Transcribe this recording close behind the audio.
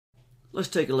Let's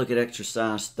take a look at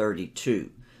exercise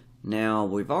 32. Now,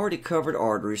 we've already covered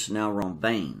arteries, so now we're on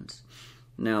veins.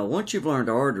 Now, once you've learned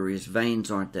arteries, veins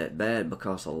aren't that bad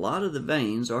because a lot of the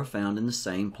veins are found in the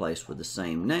same place with the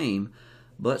same name,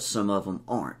 but some of them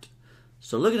aren't.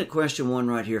 So looking at question 1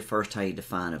 right here, first how you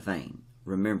define a vein.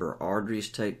 Remember, arteries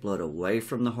take blood away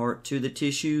from the heart to the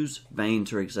tissues.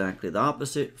 Veins are exactly the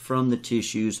opposite, from the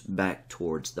tissues back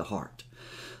towards the heart.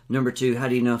 Number 2, how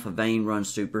do you know if a vein runs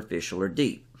superficial or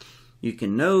deep? You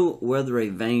can know whether a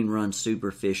vein runs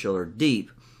superficial or deep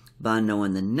by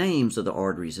knowing the names of the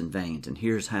arteries and veins, and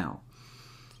here's how.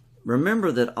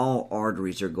 Remember that all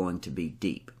arteries are going to be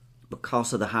deep.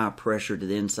 Because of the high pressure to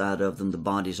the inside of them, the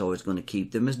body's always going to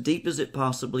keep them as deep as it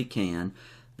possibly can.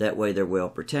 That way they're well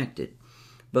protected.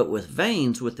 But with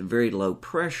veins with a very low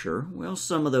pressure, well,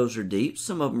 some of those are deep,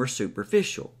 some of them are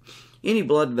superficial. Any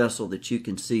blood vessel that you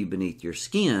can see beneath your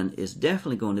skin is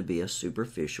definitely going to be a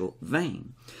superficial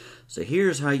vein. So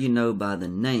here's how you know by the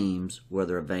names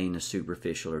whether a vein is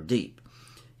superficial or deep.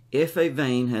 If a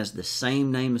vein has the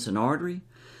same name as an artery,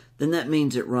 then that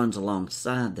means it runs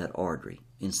alongside that artery.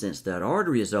 And since that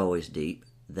artery is always deep,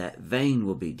 that vein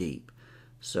will be deep.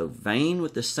 So vein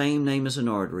with the same name as an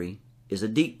artery is a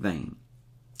deep vein.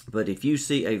 But if you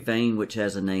see a vein which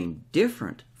has a name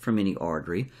different from any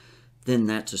artery, then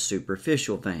that's a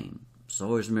superficial vein. So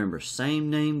always remember, same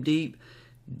name deep,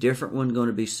 different one going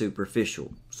to be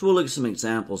superficial. So we'll look at some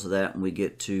examples of that when we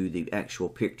get to the actual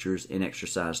pictures in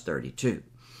exercise 32.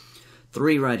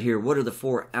 3 right here, what are the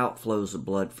 4 outflows of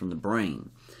blood from the brain?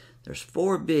 There's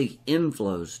 4 big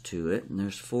inflows to it, and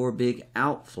there's 4 big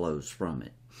outflows from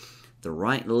it. The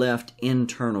right and left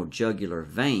internal jugular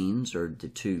veins are the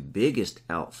 2 biggest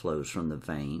outflows from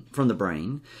the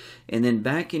brain. And then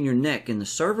back in your neck, in the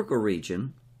cervical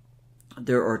region,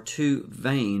 there are 2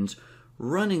 veins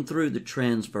running through the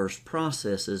transverse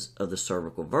processes of the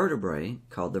cervical vertebrae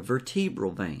called the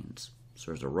vertebral veins.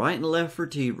 So there's a right and left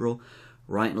vertebral,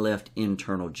 right and left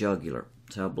internal jugular.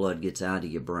 That's how blood gets out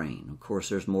of your brain. Of course,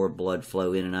 there's more blood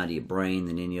flow in and out of your brain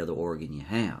than any other organ you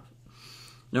have.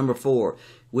 Number 4,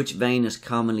 which vein is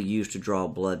commonly used to draw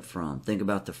blood from? Think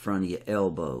about the front of your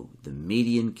elbow, the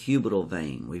median cubital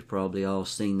vein. We've probably all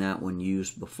seen that one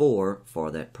used before for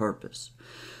that purpose.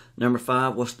 Number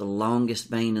 5, what's the longest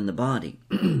vein in the body?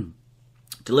 To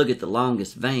look at the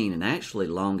longest vein and actually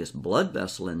longest blood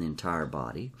vessel in the entire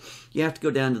body, you have to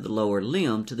go down to the lower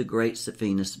limb to the great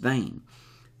saphenous vein.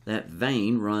 That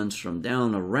vein runs from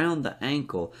down around the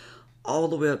ankle all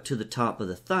the way up to the top of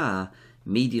the thigh,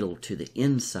 medial to the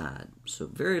inside. So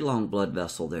very long blood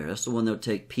vessel there. That's the one they'll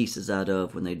take pieces out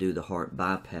of when they do the heart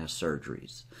bypass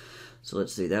surgeries. So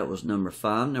let's see, that was number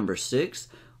 5. Number 6,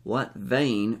 what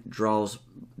vein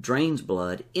drains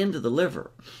blood into the liver?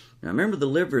 Now remember, the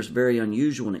liver is very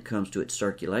unusual when it comes to its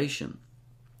circulation.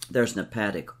 There's an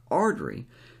hepatic artery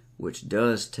which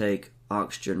does take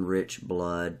oxygen-rich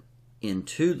blood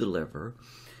into the liver,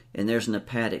 and there's an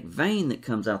hepatic vein that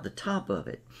comes out the top of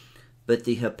it. But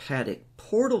the hepatic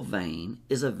portal vein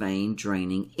is a vein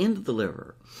draining into the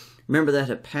liver. Remember, that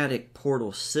hepatic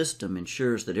portal system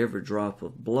ensures that every drop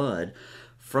of blood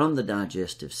from the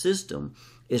digestive system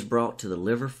is brought to the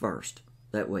liver first.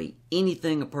 That way,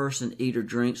 anything a person eats or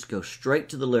drinks goes straight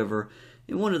to the liver,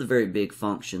 and one of the very big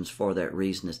functions for that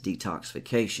reason is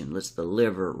detoxification. Lets the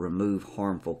liver remove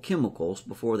harmful chemicals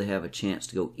before they have a chance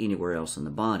to go anywhere else in the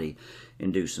body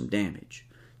and do some damage.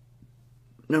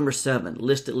 Number 7,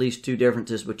 list at least 2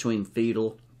 differences between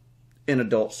fetal and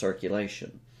adult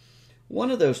circulation. One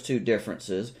of those 2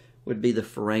 differences would be the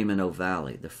foramen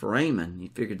ovale. The foramen, you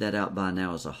figured that out by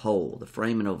now, is a hole. The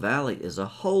foramen ovale is a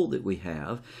hole that we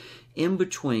have in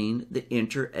between the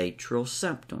interatrial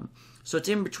septum. So it's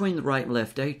in between the right and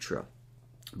left atria.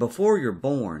 Before you're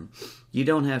born, you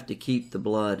don't have to keep the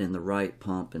blood in the right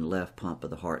pump and left pump of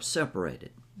the heart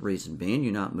separated. Reason being,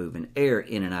 you're not moving air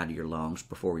in and out of your lungs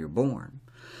before you're born.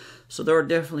 So there are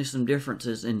definitely some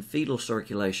differences in fetal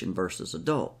circulation versus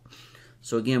adult.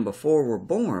 So again, before we're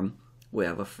born, we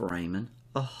have a foramen,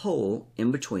 a hole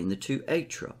in between the 2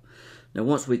 atria. Now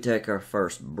once we take our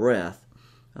first breath,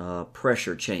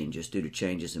 pressure changes due to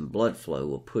changes in blood flow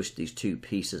will push these 2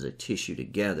 pieces of tissue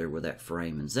together where that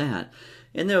foramen's at,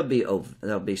 and there'll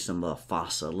be some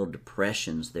fossa, little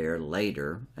depressions there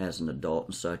later as an adult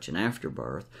and such and after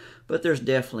birth, but there's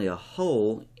definitely a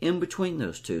hole in between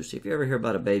those 2. So if you ever hear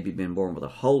about a baby being born with a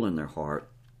hole in their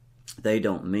heart, they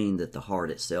don't mean that the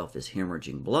heart itself is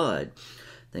hemorrhaging blood.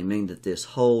 They mean that this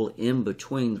hole in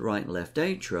between the right and left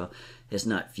atria has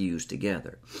not fused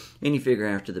together. And you figure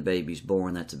after the baby's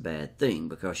born, that's a bad thing,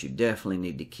 because you definitely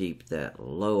need to keep that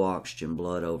low oxygen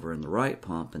blood over in the right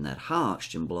pump and that high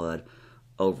oxygen blood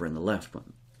over in the left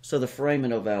one. So the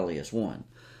foramen ovale is one.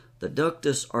 The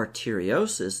ductus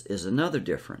arteriosus is another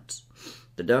difference.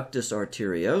 The ductus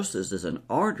arteriosus is an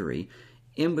artery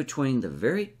in between the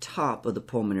very top of the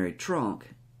pulmonary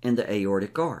trunk and the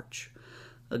aortic arch.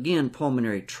 Again,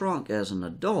 pulmonary trunk as an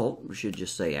adult, we should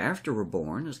just say after we're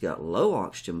born, has got low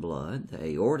oxygen blood.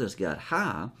 The aorta's got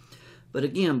high. But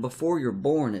again, before you're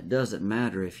born, it doesn't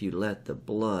matter if you let the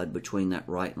blood between that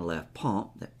right and left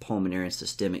pump, that pulmonary and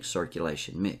systemic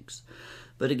circulation mix.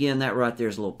 But again, that right there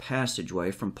is a little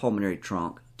passageway from pulmonary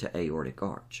trunk to aortic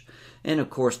arch. And of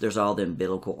course, there's all the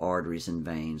umbilical arteries and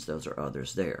veins. Those are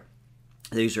others there.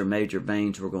 These are major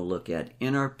veins we're going to look at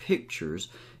in our pictures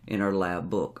in our lab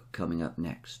book coming up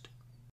next.